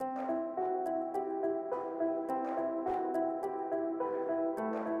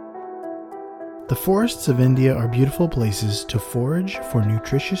The forests of India are beautiful places to forage for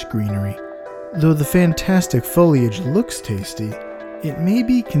nutritious greenery. Though the fantastic foliage looks tasty, it may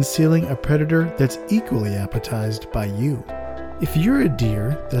be concealing a predator that's equally appetized by you. If you're a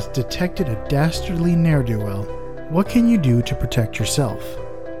deer that's detected a dastardly ne'er-do-well, what can you do to protect yourself?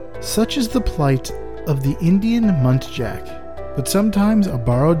 Such is the plight of the Indian muntjac, but sometimes a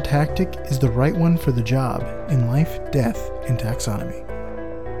borrowed tactic is the right one for the job in life, death, and taxonomy.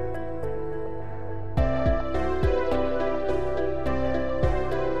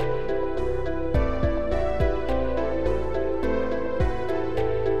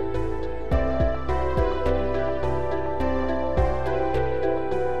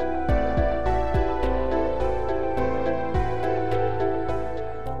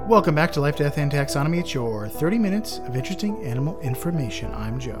 Welcome back to Life, Death, and Taxonomy. It's your 30 minutes of interesting animal information.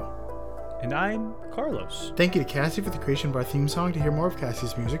 I'm Joe. And I'm Carlos. Thank you to Cassie for the creation of our theme song. To hear more of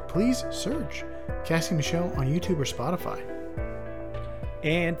Cassie's music, please search Cassie Michelle on YouTube or Spotify.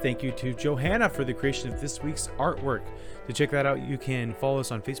 And thank you to Johanna for the creation of this week's artwork. To check that out, you can follow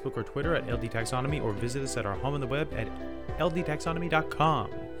us on Facebook or Twitter at LD Taxonomy or visit us at our home on the web at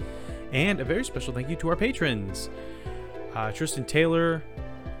ldtaxonomy.com. And a very special thank you to our patrons. Tristan Taylor,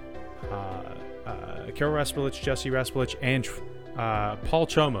 Carol Raspulich, Jesse Raspulich, and Paul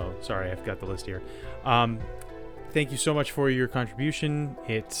Chomo. Sorry, I've got the list here. Thank you so much for your contribution.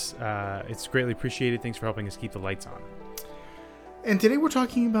 It's greatly appreciated. Thanks for helping us keep the lights on. And today we're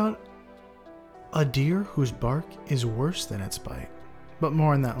talking about a deer whose bark is worse than its bite. But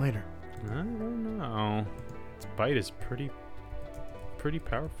more on that later. I don't know. Its bite is pretty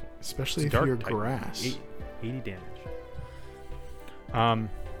powerful. Especially if you're grass. 80 damage.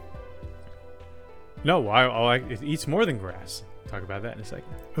 No, it eats more than grass. Talk about that in a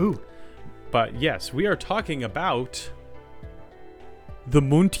second. Ooh. But yes, we are talking about the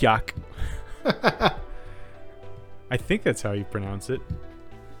muntjac. I think that's how you pronounce it.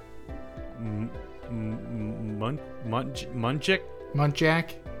 Muntjac?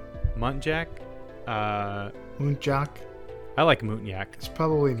 Muntjac? Muntjac? Muntjac? I like muntjac. It's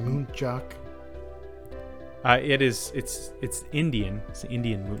probably muntjac. It's Indian. It's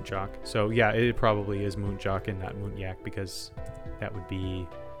Indian muntjac. So yeah, it probably is muntjac and not muntjac because that would be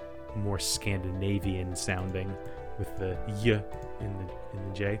more Scandinavian sounding with the y in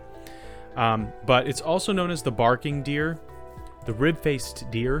the j. But it's also known as the barking deer, the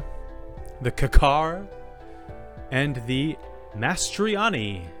rib-faced deer, the kakar, and the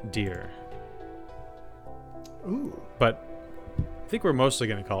Mastriani deer. Ooh. But I think we're mostly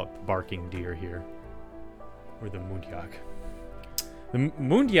going to call it the barking deer here. Or the muntjac. The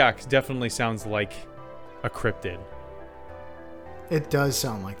muntjac definitely sounds like a cryptid. It does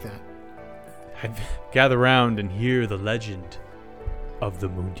sound like that. Gather round and hear the legend of the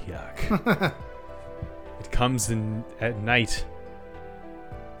muntjac. It comes in at night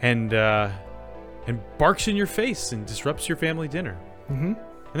and barks in your face and disrupts your family dinner. Mm-hmm.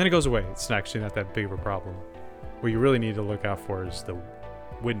 And then it goes away. It's actually not that big of a problem. What you really need to look out for is the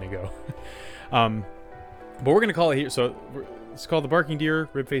Wendigo. But we're going to call it here. So it's called the barking deer,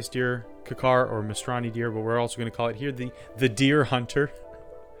 rib-faced deer, kakar, or Mastrani deer. But we're also going to call it here the deer hunter.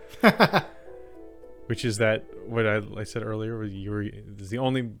 Which is that what I said earlier. You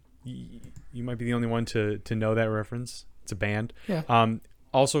might be the only one to know that reference. It's a band. Yeah.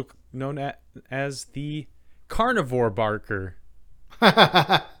 Also known as the carnivore barker.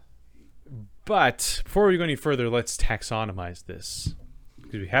 But before we go any further, let's taxonomize this.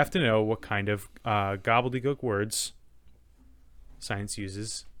 Because we have to know what kind of gobbledygook words science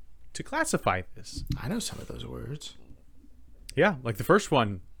uses to classify this. I know some of those words. Yeah, like the first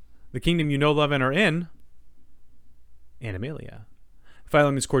one. The kingdom you know, love, and are in. Animalia.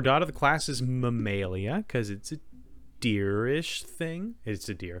 Phylum is Chordata. The class is Mammalia, because it's a deerish thing. It's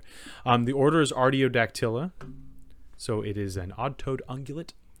a deer. The order is Artiodactyla. So it is an odd-toed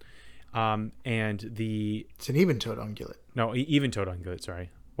ungulate. It's an even-toed ungulate. No, even-toed ungulate,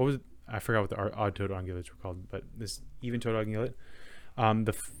 sorry. What was it? I forgot what the odd-toed ungulates were called, but this even-toed ungulate.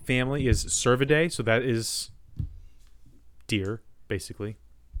 The family is Cervidae, so that is deer, basically.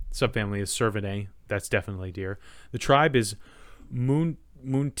 Subfamily is Cervidae. That's definitely deer. The tribe is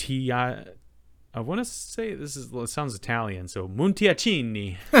Muntia. I want to say it sounds Italian, so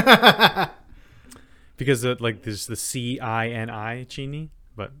Muntiacini. Because there's the C-I-N-I, Cini,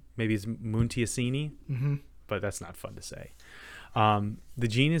 but maybe it's Muntiacini. Mm-hmm. But that's not fun to say. The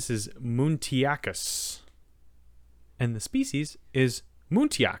genus is Muntiacus. And the species is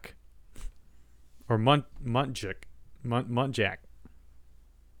Muntjac. Or Muntjac.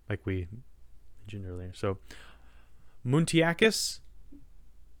 Like we mentioned earlier. So, Muntjacis,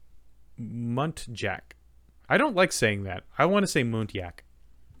 muntjac. I don't like saying that. I want to say muntjac.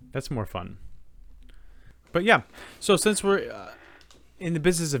 That's more fun. But yeah, so since we're in the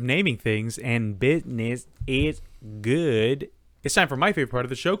business of naming things and business is good, it's time for my favorite part of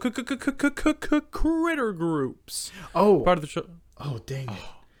the show, critter groups. Oh, part of the show. Oh, dang it!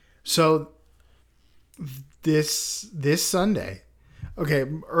 So this Sunday, okay.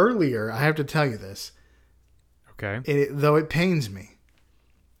 Earlier, I have to tell you this. Okay. Though it pains me.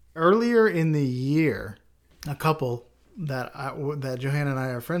 Earlier in the year, a couple that Johanna and I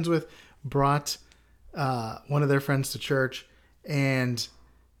are friends with brought one of their friends to church, and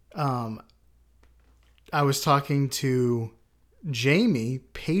I was talking to Jamie,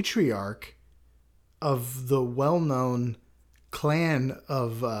 patriarch of the well-known clan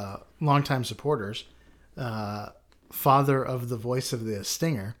of longtime supporters, father of the voice of the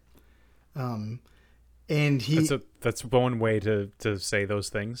Stinger, and that's one way to say those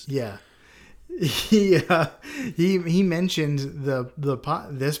things. Yeah. He mentioned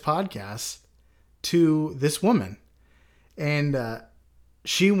this podcast to this woman, and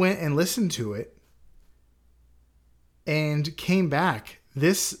she went and listened to it and came back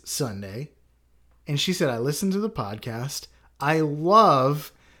this Sunday, and she said, I listened to the podcast. I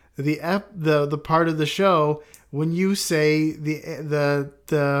love the part of the show when you say the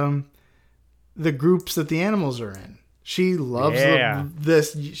groups that the animals are in. She loves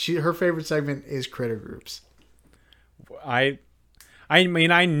this. Her favorite segment is critter groups. I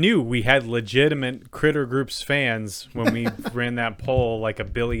mean, I knew we had legitimate critter groups fans when we ran that poll like a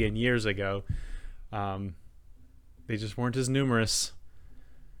billion years ago. They just weren't as numerous,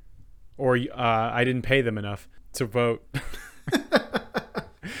 or I didn't pay them enough to vote.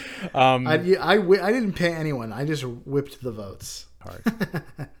 I didn't pay anyone. I just whipped the votes.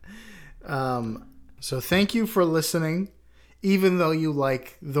 So thank you for listening. Even though you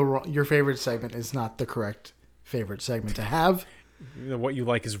like your favorite segment is not the correct favorite segment to have. What you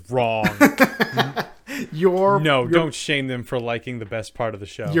like is wrong. Don't shame them for liking the best part of the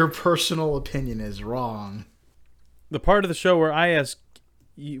show. Your personal opinion is wrong. The part of the show where I ask,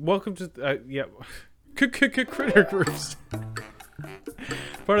 welcome to critter groups.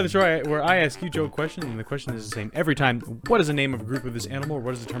 Part of the show where I ask you, Joe, a question, and the question is the same every time. What is the name of a group of this animal?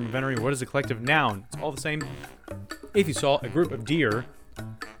 What is the term of venery? What is the collective noun? It's all the same. If you saw a group of deer,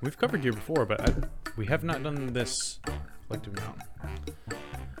 we've covered deer before, but we have not done this collective noun.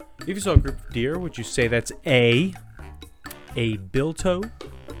 If you saw a group of deer, would you say that's A bilto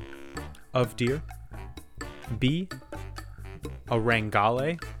of deer, B, a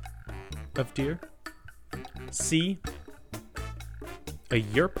rangale of deer, C, a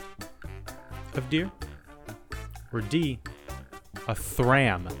yerp of deer, or D, a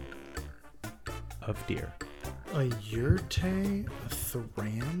thram of deer? A yurte, a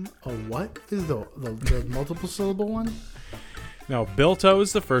thram, a what is the multiple syllable one? No, bilto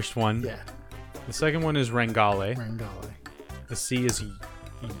is the first one. Yeah. The second one is rangale. Rangale. The C is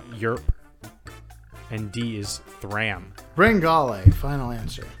yerp, and D is thram. Rangale, final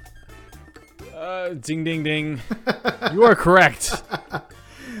answer. Ding, ding, ding. You are correct.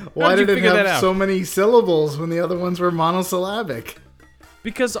 Why did it have so many syllables when the other ones were monosyllabic?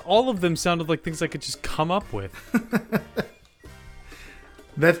 Because all of them sounded like things I could just come up with.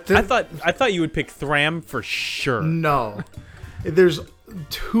 I thought you would pick thram for sure. No. There's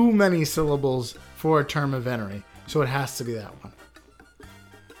too many syllables for a term of venery, so it has to be that one.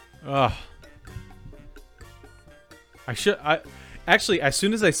 Ugh. Actually, as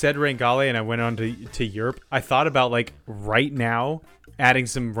soon as I said Rangale and I went on to Yerp, I thought about, like, right now, adding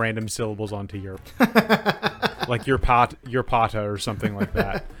some random syllables onto Yerp. Like Yerpata or something like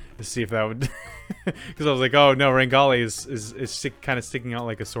that. To see if that would... Because I was like, oh, no, Rangale is kind of sticking out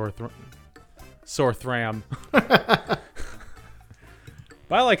like a sore thram.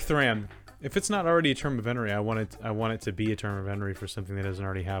 But I like thram. If it's not already a term of venery, I want it to be a term of venery for something that doesn't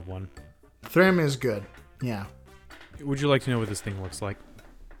already have one. Thram is good. Yeah. Would you like to know what this thing looks like?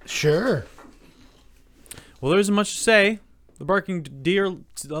 Sure. Well, there isn't much to say. The barking deer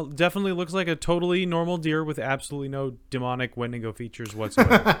definitely looks like a totally normal deer with absolutely no demonic Wendigo features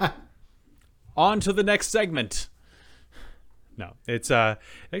whatsoever. On to the next segment. No, it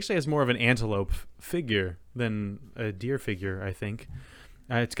actually has more of an antelope figure than a deer figure, I think.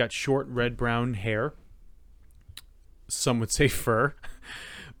 It's got short red-brown hair. Some would say fur,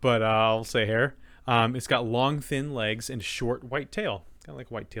 but I'll say hair. It's got long, thin legs and short white tail, kind of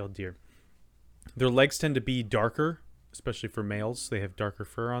like white-tailed deer. Their legs tend to be darker, especially for males. They have darker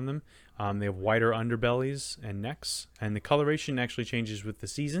fur on them. They have wider underbellies and necks, and the coloration actually changes with the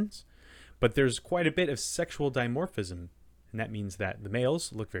seasons. But there's quite a bit of sexual dimorphism and that means that the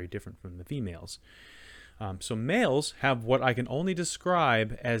males look very different from the females. So males have what I can only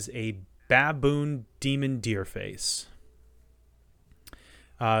describe as a baboon demon deer face.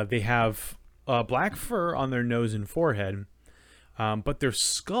 They have black fur on their nose and forehead, but their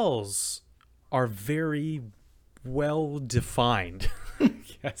skulls are very well defined.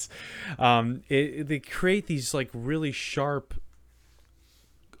 Yes. They create these like really sharp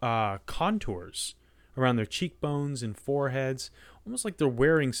contours around their cheekbones and foreheads, almost like they're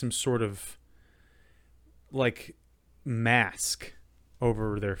wearing some sort of like mask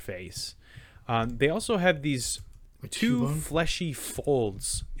over their face. They also have these two fleshy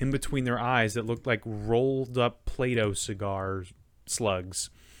folds in between their eyes that look like rolled up Play-Doh cigar slugs.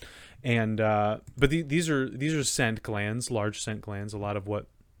 And but these are scent glands, large scent glands. A lot of what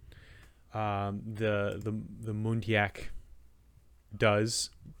the Muntjac does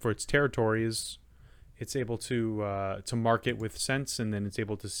for its territory is it's able to mark it with scents, and then it's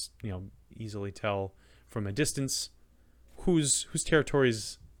able to easily tell from a distance whose territory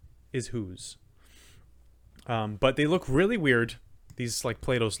is whose. But they look really weird. These like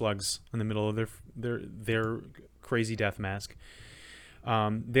Play-Doh slugs in the middle of their crazy death mask.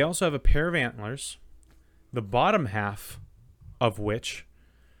 They also have a pair of antlers, the bottom half of which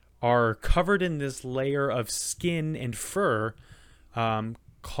are covered in this layer of skin and fur,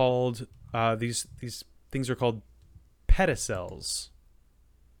 called these things are called pedicels.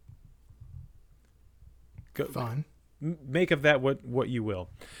 Fine. Make of that what you will.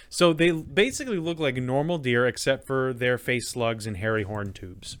 So they basically look like normal deer except for their face slugs and hairy horn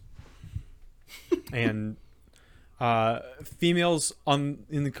tubes. And females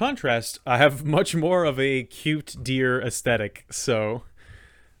in the contrast have much more of a cute deer aesthetic. So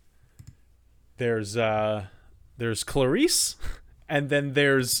there's Clarice, and then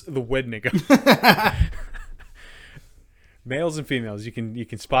there's the Wedniga. Males and females, you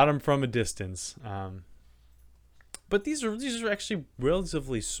can spot them from a distance. But these are actually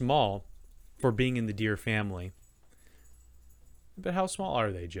relatively small for being in the deer family. But how small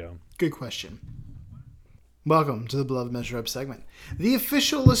are they, Joe? Good question. Welcome to the Beloved Measure Up segment, the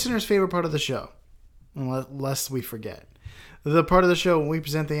official listener's favorite part of the show, lest we forget. The part of the show when we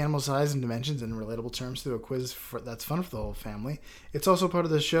present the animal size and dimensions in relatable terms through a quiz that's fun for the whole family. It's also part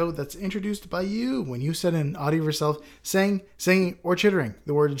of the show that's introduced by you when you send an audio of yourself saying, singing, or chittering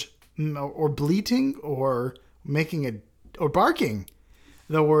the words, or bleating, or or barking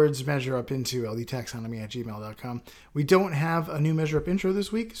the words Measure Up into ldtaxonomy@gmail.com. We don't have a new Measure Up intro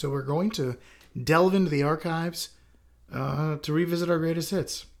this week, so we're going to delve into the archives to revisit our greatest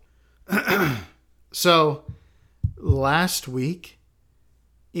hits. So last week,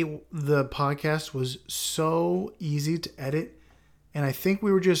 the podcast was so easy to edit, and I think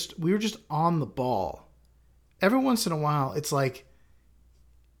we were just on the ball. Every once in a while, it's like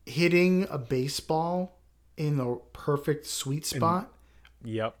hitting a baseball in the perfect sweet spot.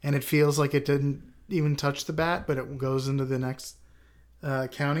 Yep. And it feels like it didn't even touch the bat, but it goes into the next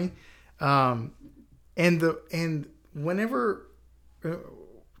county. And whenever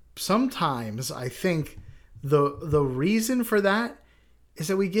sometimes I think the reason for that is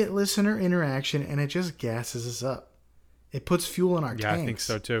that we get listener interaction, and it just gasses us up. It puts fuel in our tanks. I think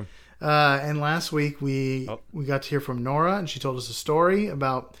so too. And last week we got to hear from Nora, and she told us a story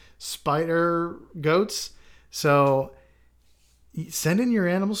about spider goats. So send in your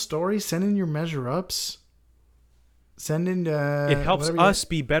animal stories, send in your measure ups, send in. It helps us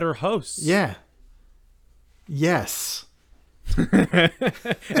be better hosts. Yeah. Yes. And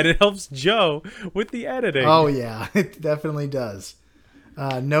it helps Joe with the editing. Oh yeah, it definitely does.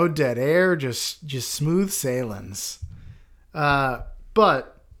 No dead air, just smooth sailings.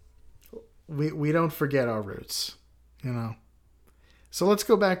 But we don't forget our roots, you know. So let's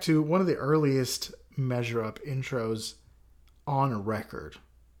go back to one of the earliest Measure Up intros on record.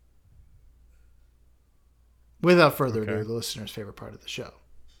 Without further ado, the listener's favorite part of the show.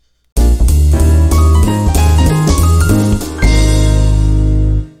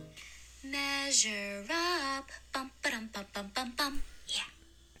 Measure up, bum ba-dum bum bum bum bum. Yeah.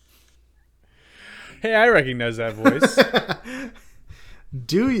 Hey, I recognize that voice.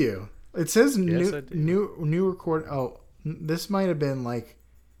 Do you? It says Yes, I do. new record. Oh, this might have been like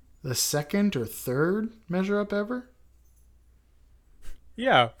the second or third Measure Up ever.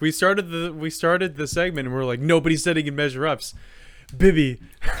 Yeah, we started the segment and we're like, nobody's sending in measure ups. Bibby,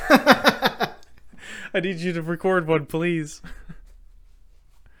 I need you to record one, please.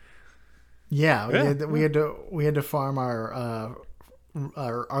 Yeah, we had to farm our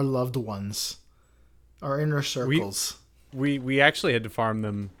loved ones, our inner circles. We actually had to farm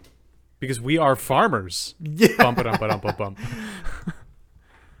them because we are farmers. Yeah. Bump it, bump it, bump bump.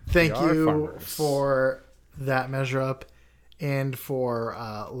 Thank We are you farmers. for that measure up and for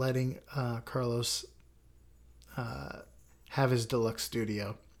letting Carlos have his deluxe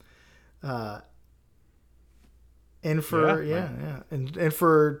studio. And for and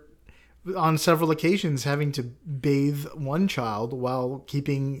for on several occasions having to bathe one child while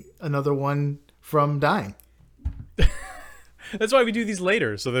keeping another one from dying. That's why we do these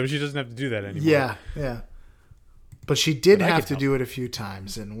later, so that she doesn't have to do that anymore. Yeah. But she did But I have can to help. do it a few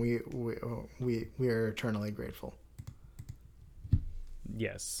times, and we are eternally grateful.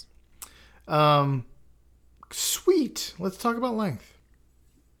 Yes. Sweet. Let's talk about length.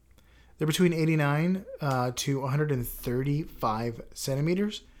 They're between 89 to 135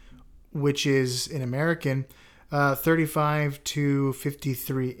 centimeters, which is in American 35 to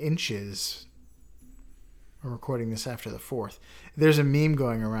 53 inches. I'm recording this after the 4th. There's a meme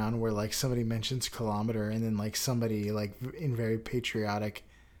going around where like somebody mentions kilometer and then like somebody like in very patriotic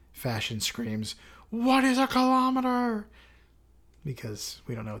fashion screams, "What is a kilometer?" Because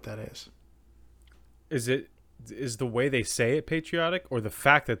we don't know what that is. Is the way they say it patriotic, or the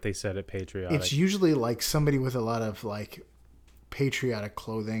fact that they said it patriotic? It's usually like somebody with a lot of like patriotic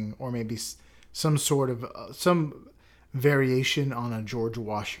clothing, or maybe some sort of some variation on a George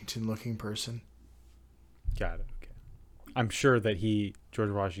Washington looking person. Got it. Okay. I'm sure that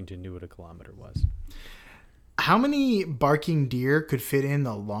George Washington, knew what a kilometer was. How many barking deer could fit in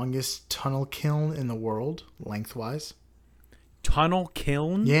the longest tunnel kiln in the world, lengthwise? Tunnel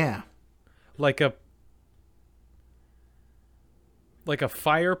kiln? Yeah. Like a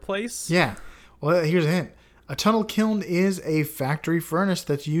fireplace? Yeah. Well, here's a hint. A tunnel kiln is a factory furnace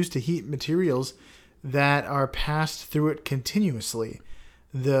that's used to heat materials that are passed through it continuously.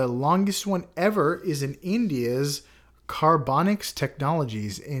 The longest one ever is in India's Carbonics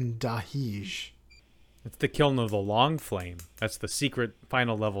Technologies in Dahej. It's the kiln of the long flame. That's the secret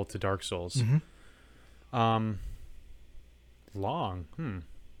final level to Dark Souls. Mm-hmm. Long.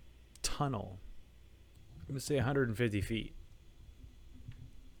 Tunnel. I'm going to say 150 feet.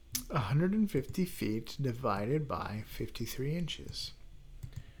 150 feet divided by 53 inches.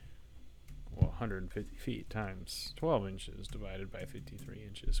 Well, 150 feet times 12 inches divided by 53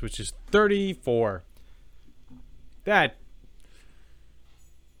 inches, which is 34. That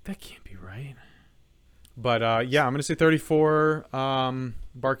can't be right. But yeah, I'm going to say 34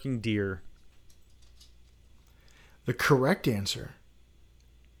 barking deer. The correct answer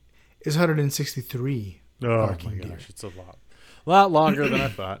is 163 barking deer. It's a lot longer than I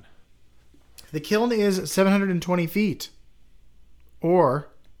thought. The kiln is 720 feet, or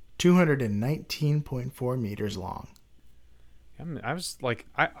 219.4 meters long. I was like,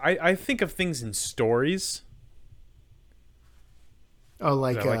 I think of things in stories. Oh,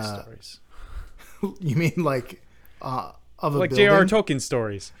 like, I like stories. You mean like of a Like building? J.R.R. Tolkien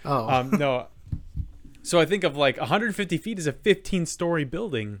stories. Oh. No. So I think of like 150 feet is a 15-story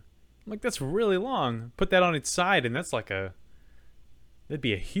building. I'm like, that's really long. Put that on its side, and that's like that'd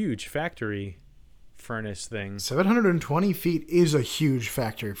be a huge factory furnace thing. 720 feet is a huge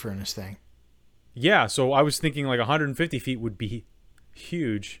factory furnace thing. Yeah, so I was thinking like 150 feet would be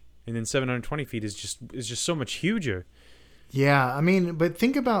huge, and then 720 feet is just so much huger. Yeah, I mean, but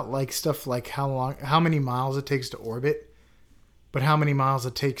think about like stuff like how many miles it takes to orbit, but how many miles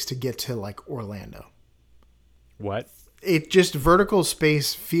it takes to get to like Orlando. What? It just vertical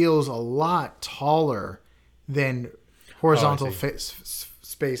space feels a lot taller than horizontal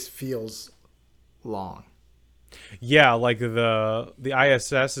space feels long. Yeah, like the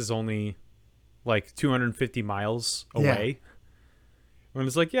ISS is only like 250 miles away. Yeah. And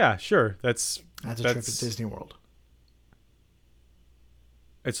it's like, yeah, sure, that's a trip at Disney World.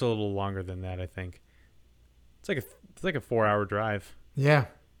 It's a little longer than that, I think. It's like a 4-hour drive. Yeah,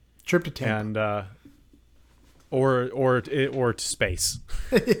 trip to Tampa. And or to space.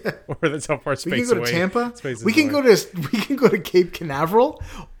 Yeah. Or that's how far space we can go away. to Tampa. Space We can go to Cape Canaveral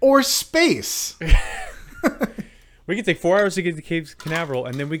or space. We could take 4 hours to get to Cape Canaveral,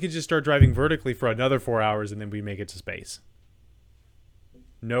 and then we could just start driving vertically for another 4 hours, and then we make it to space.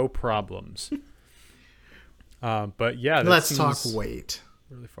 No problems. But yeah, let's talk weight.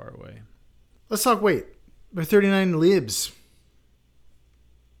 Really far away. Let's talk weight. They're 39 libs,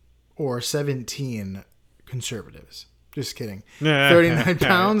 or 17 conservatives. Just kidding. 39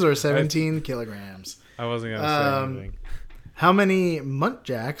 pounds or 17 kilograms. I wasn't going to say anything. How many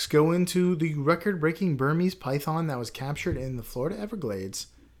muntjacs go into the record-breaking Burmese python that was captured in the Florida Everglades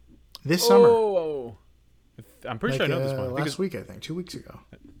this summer? Oh, I'm pretty sure I know this one. Last week, I think. 2 weeks ago.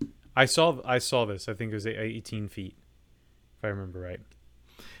 I saw this. I think it was 18 feet, if I remember right.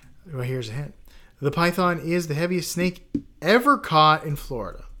 Well, here's a hint. The python is the heaviest snake ever caught in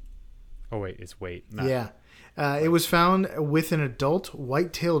Florida. Oh wait, it's weight. Not, Yeah. It was found with an adult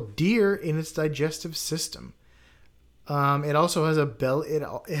white-tailed deer in its digestive system. It also has a belly.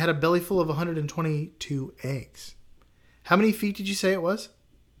 It had a belly full of 122 eggs. How many feet did you say it was?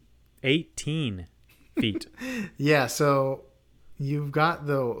 18 feet. Yeah, so you've got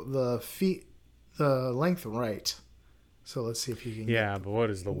the feet, the length right. So let's see if you can. Yeah, get but what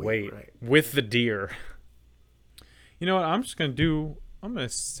is the weight right. with the deer? You know what? I'm going to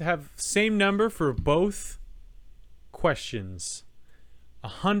have same number for both questions.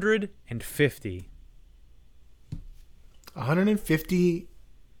 150. 150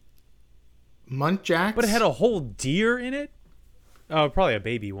 muntjacs. But it had a whole deer in it? Oh, probably a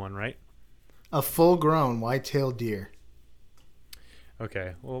baby one, right? a full-grown white-tailed deer.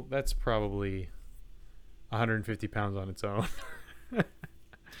 Okay, well, that's probably 150 pounds on its own.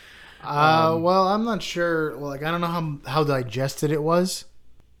 Well, I'm not sure. Like, I don't know how digested it was.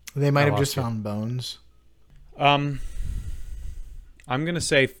 They might have just found bones. I'm going to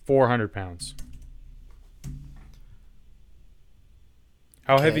say 400 pounds.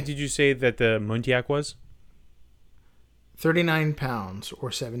 How heavy did you say that the muntjac was? 39 pounds or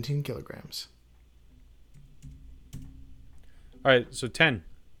 17 kilograms. All right, so 10.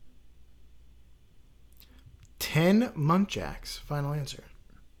 10 muntjacs. Final answer.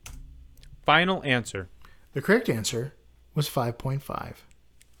 Final answer. The correct answer was 5.5.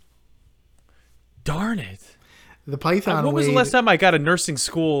 Darn it. The python When was the weighed- last time I got a nursing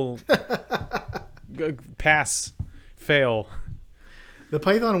school pass fail? The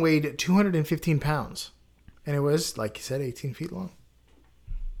python weighed 215 pounds. And it was, like you said, 18 feet long.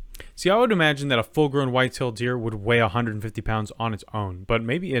 See, I would imagine that a full-grown white-tailed deer would weigh 150 pounds on its own, but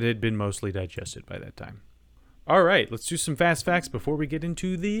maybe it had been mostly digested by that time. All right, let's do some fast facts before we get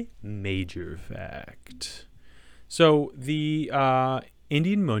into the major fact. So the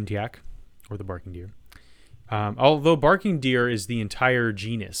Indian muntjac, or the barking deer, although barking deer is the entire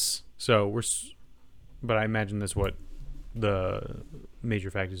genus, but I imagine that's what the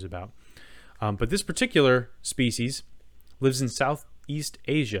major fact is about. But this particular species lives in Southeast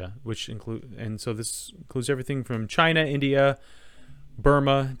Asia, this includes everything from China, India,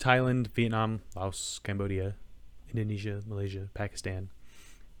 Burma, Thailand, Vietnam, Laos, Cambodia, Indonesia, Malaysia, Pakistan.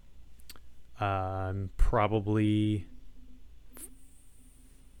 I'm probably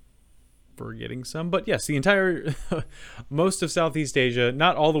forgetting some, but yes, the entire most of Southeast Asia,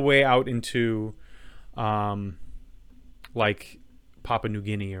 not all the way out into like Papua New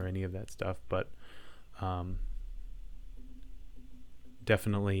Guinea or any of that stuff, but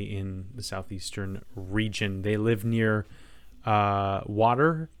definitely in the southeastern region. They live near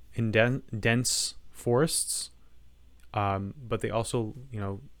water in dense forests, but they also,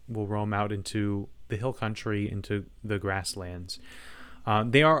 will roam out into the hill country, into the grasslands.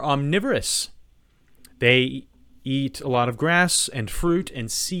 They are omnivorous. They eat a lot of grass and fruit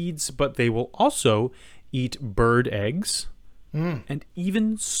and seeds, but they will also eat bird eggs and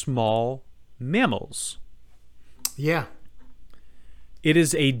even small mammals. Yeah. It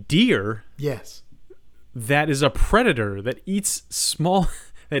is a deer Yes. that is a predator that eats small.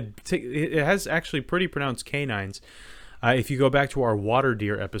 It has actually pretty pronounced canines. If you go back to our water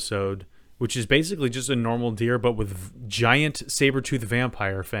deer episode, which is basically just a normal deer but with giant saber-toothed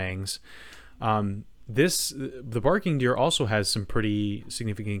vampire fangs, the barking deer also has some pretty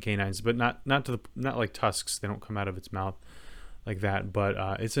significant canines, but not like tusks. They don't come out of its mouth like that,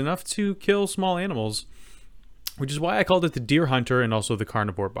 but it's enough to kill small animals, which is why I called it the deer hunter and also the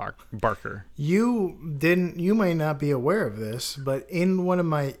carnivore barker. You might not be aware of this, but in one of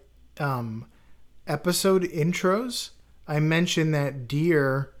my episode intros, I mentioned that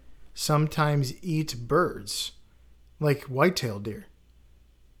deer sometimes eat birds, like white-tailed deer.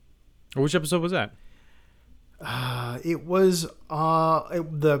 Which episode was that? It was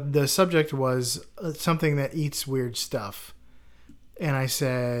the subject was something that eats weird stuff, and I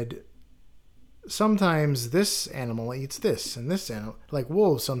said sometimes this animal eats this, and this animal, like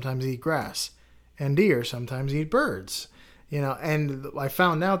wolves, sometimes eat grass, and deer sometimes eat birds. And I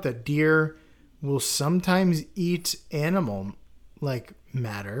found out that deer will sometimes eat animal like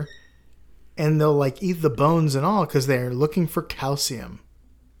matter, and they'll like eat the bones and all because they're looking for calcium.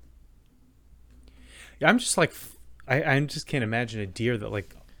 Yeah, I'm just like, I just can't imagine a deer that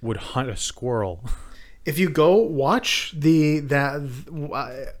like would hunt a squirrel. If you go watch I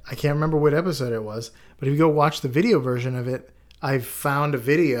can't remember what episode it was, but if you go watch the video version of it, I've found a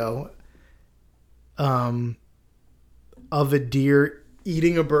video of a deer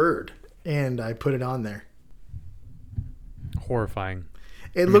eating a bird, and I put it on there. Horrifying.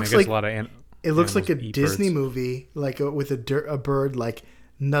 It I mean, I looks guess like a lot of it looks like a animals eat Disney birds. movie, like with a bird like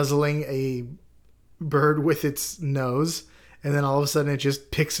nuzzling a bird with its nose, and then all of a sudden it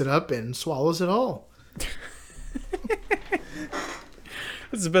just picks it up and swallows it all.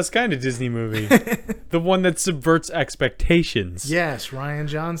 That's the best kind of Disney movie. The one that subverts expectations. Yes, Ryan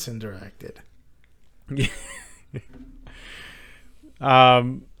Johnson directed.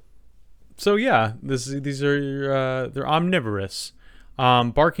 So yeah, these are they're omnivorous.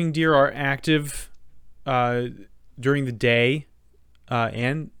 Barking deer are active during the day,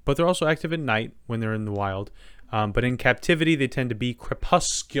 but they're also active at night when they're in the wild. But in captivity, they tend to be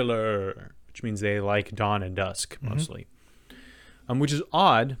crepuscular, which means they like dawn and dusk mostly. Which is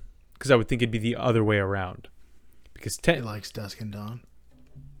odd because I would think it'd be the other way around. Because It likes dusk and dawn.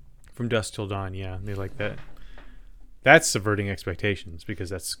 from dusk till dawn, yeah, they like that. That's subverting expectations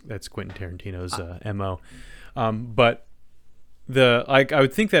because that's Quentin Tarantino's MO. But I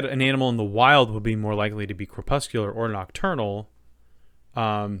would think that an animal in the wild would be more likely to be crepuscular or nocturnal,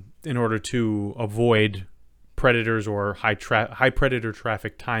 in order to avoid predators or high predator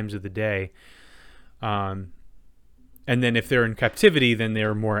traffic times of the day. And then if they're in captivity, then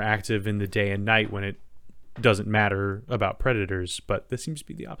they're more active in the day and night when it doesn't matter about predators. But this seems to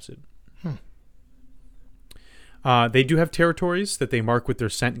be the opposite. They do have territories that they mark with their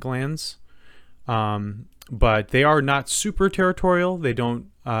scent glands, but they are not super territorial. They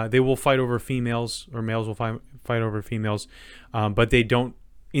don't. They will fight over females, or males will fight over females, but they don't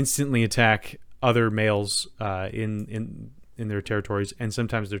instantly attack other males in their territories, and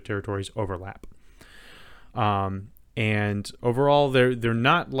sometimes their territories overlap. And overall, they're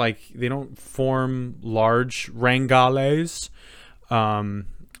not like, they don't form large rangales.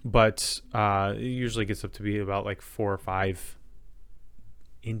 But it usually gets up to be about like 4 or 5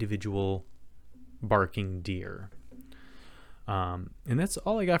 individual barking deer. And that's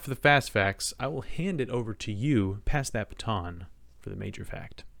all I got for the fast facts. I will hand it over to you, pass that baton for the major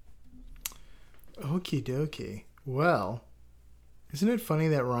fact. Okie dokie. Well, isn't it funny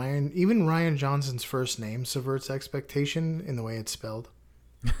that even Ryan Johnson's first name subverts expectation in the way it's spelled?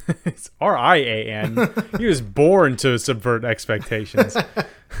 It's Rian. He was born to subvert expectations.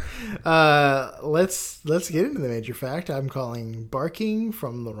 Let's get into the major fact. I'm calling barking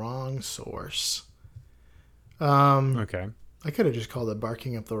from the wrong source. Okay. I could have just called it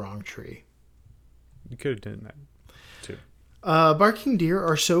barking up the wrong tree. You could have done that too. Barking deer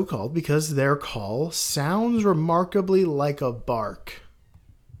are so called because their call sounds remarkably like a bark.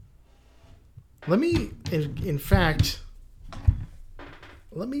 In fact,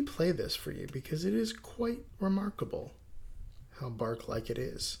 let me play this for you because it is quite remarkable how bark-like it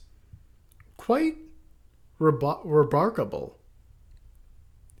is. Quite remarkable.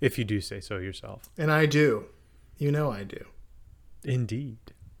 If you do say so yourself. And I do. You know I do. Indeed.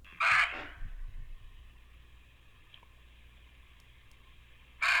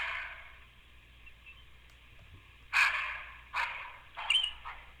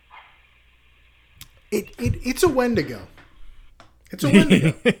 It's a Wendigo. It's a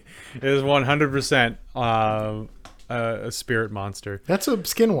Wendigo. It is 100% a spirit monster. That's a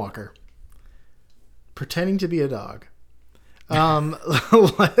skinwalker. Pretending to be a dog.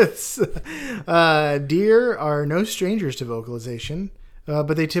 Deer are no strangers to vocalization,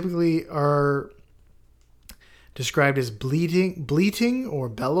 but they typically are described as bleating or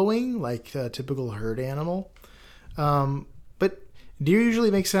bellowing, like a typical herd animal. But deer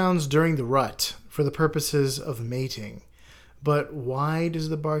usually make sounds during the rut for the purposes of mating. But why does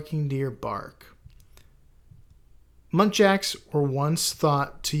the barking deer bark? Muntjacs were once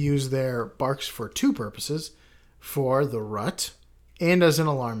thought to use their barks for 2 purposes, for the rut and as an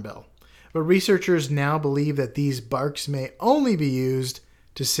alarm bell. But researchers now believe that these barks may only be used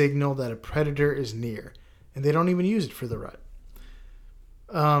to signal that a predator is near, and they don't even use it for the rut.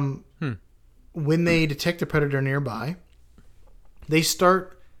 When they detect a predator nearby, they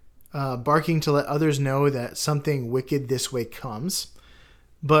start barking to let others know that something wicked this way comes.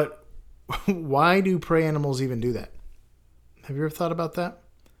 But why do prey animals even do that? Have you ever thought about that?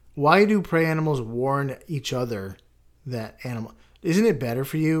 Why do prey animals warn each other that animal? Isn't it better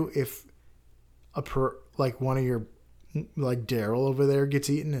for you if one of your, like Daryl over there, gets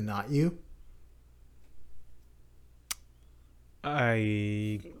eaten and not you?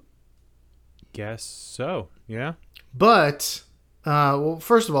 I guess so, yeah. But, well,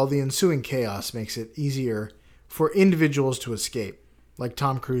 first of all, the ensuing chaos makes it easier for individuals to escape, like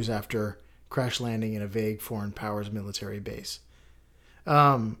Tom Cruise after crash landing in a vague foreign powers military base.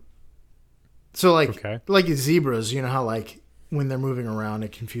 So like zebras, you know how like when they're moving around,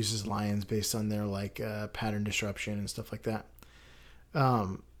 it confuses lions based on their like pattern disruption and stuff like that.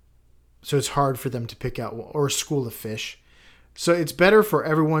 So it's hard for them to pick out, or a school of fish. So it's better for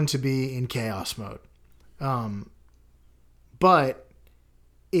everyone to be in chaos mode. But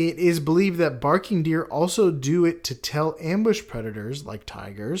it is believed that barking deer also do it to tell ambush predators, like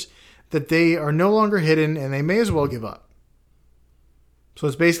tigers, that they are no longer hidden and they may as well give up. So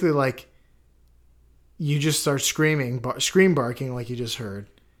it's basically like you just start scream barking like you just heard.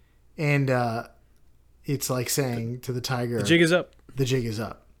 And it's like saying to the tiger, The jig is up. The jig is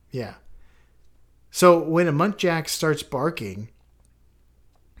up. Yeah. So when a muntjac starts barking,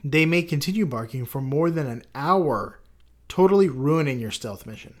 they may continue barking for more than an hour, totally ruining your stealth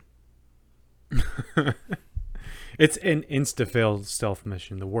mission. It's an insta-fail stealth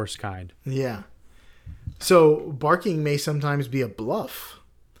mission, the worst kind. Yeah. So barking may sometimes be a bluff.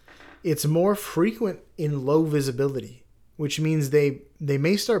 It's more frequent in low visibility, which means they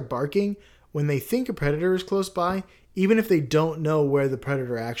may start barking when they think a predator is close by, even if they don't know where the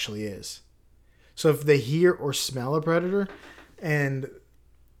predator actually is. So if they hear or smell a predator and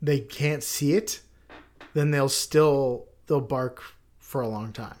they can't see it, then they'll bark for a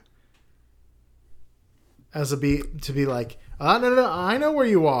long time. As to be like, no, I know where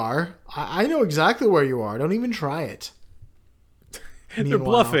you are. I know exactly where you are. Don't even try it. They're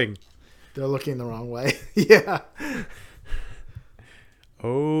bluffing. They're looking the wrong way. Yeah.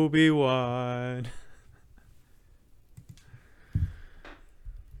 Obi-Wan.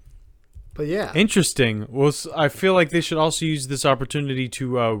 But yeah. Interesting. Well, I feel like they should also use this opportunity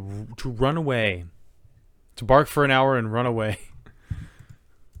to run away. To bark for an hour and run away.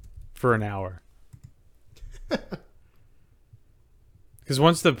 For an hour. Because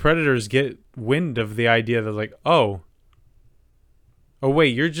once the predators get wind of the idea, they're like, oh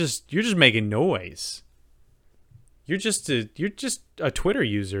wait, you're just making noise. You're just a Twitter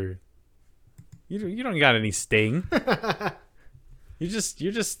user. You don't got any sting.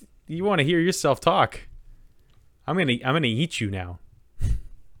 You want to hear yourself talk. I'm gonna eat you now. I'm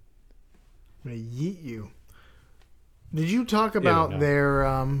gonna yeet you. Did you talk about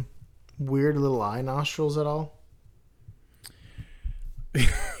their weird little eye nostrils at all?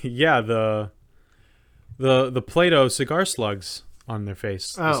 Yeah, the Play-Doh cigar slugs on their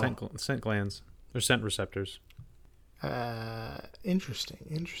face. Oh. The scent glands. They're scent receptors. Interesting.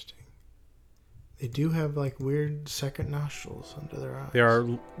 They do have like weird second nostrils under their eyes. They are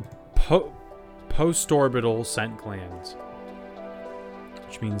post-orbital scent glands,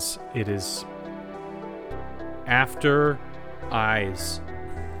 which means it is after eyes.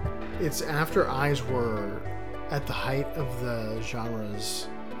 It's after eyes were at the height of the genre's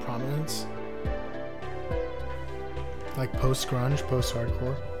prominence. Like post-grunge,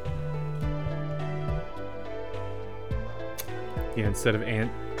 post-hardcore. Yeah, instead of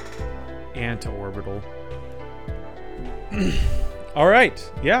anti-orbital. All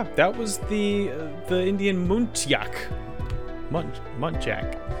right. Yeah, that was the Indian muntjac.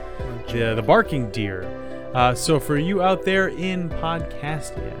 Muntjac. The barking deer. So for you out there in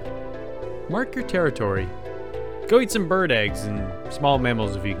Podcastia, mark your territory. Go eat some bird eggs and small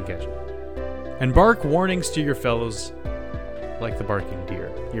mammals if you can catch them. And bark warnings to your fellows like the barking deer.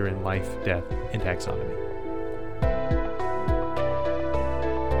 You're in life, death, and taxonomy.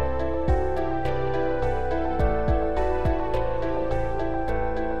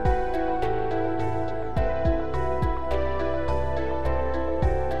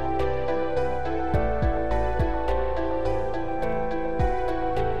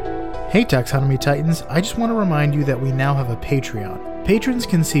 Hey Taxonomy Titans, I just want to remind you that we now have a Patreon. Patrons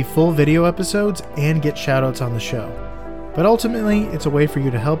can see full video episodes and get shoutouts on the show. But ultimately, it's a way for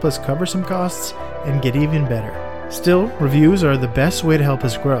you to help us cover some costs and get even better. Still, reviews are the best way to help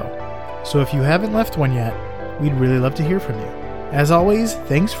us grow. So if you haven't left one yet, we'd really love to hear from you. As always,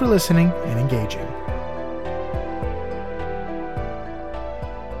 thanks for listening and engaging.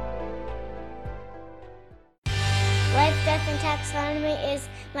 Life, Death, and Taxonomy is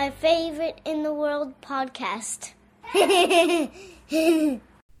my favorite in the world podcast.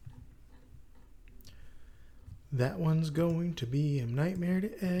 That one's going to be a nightmare to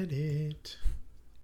edit.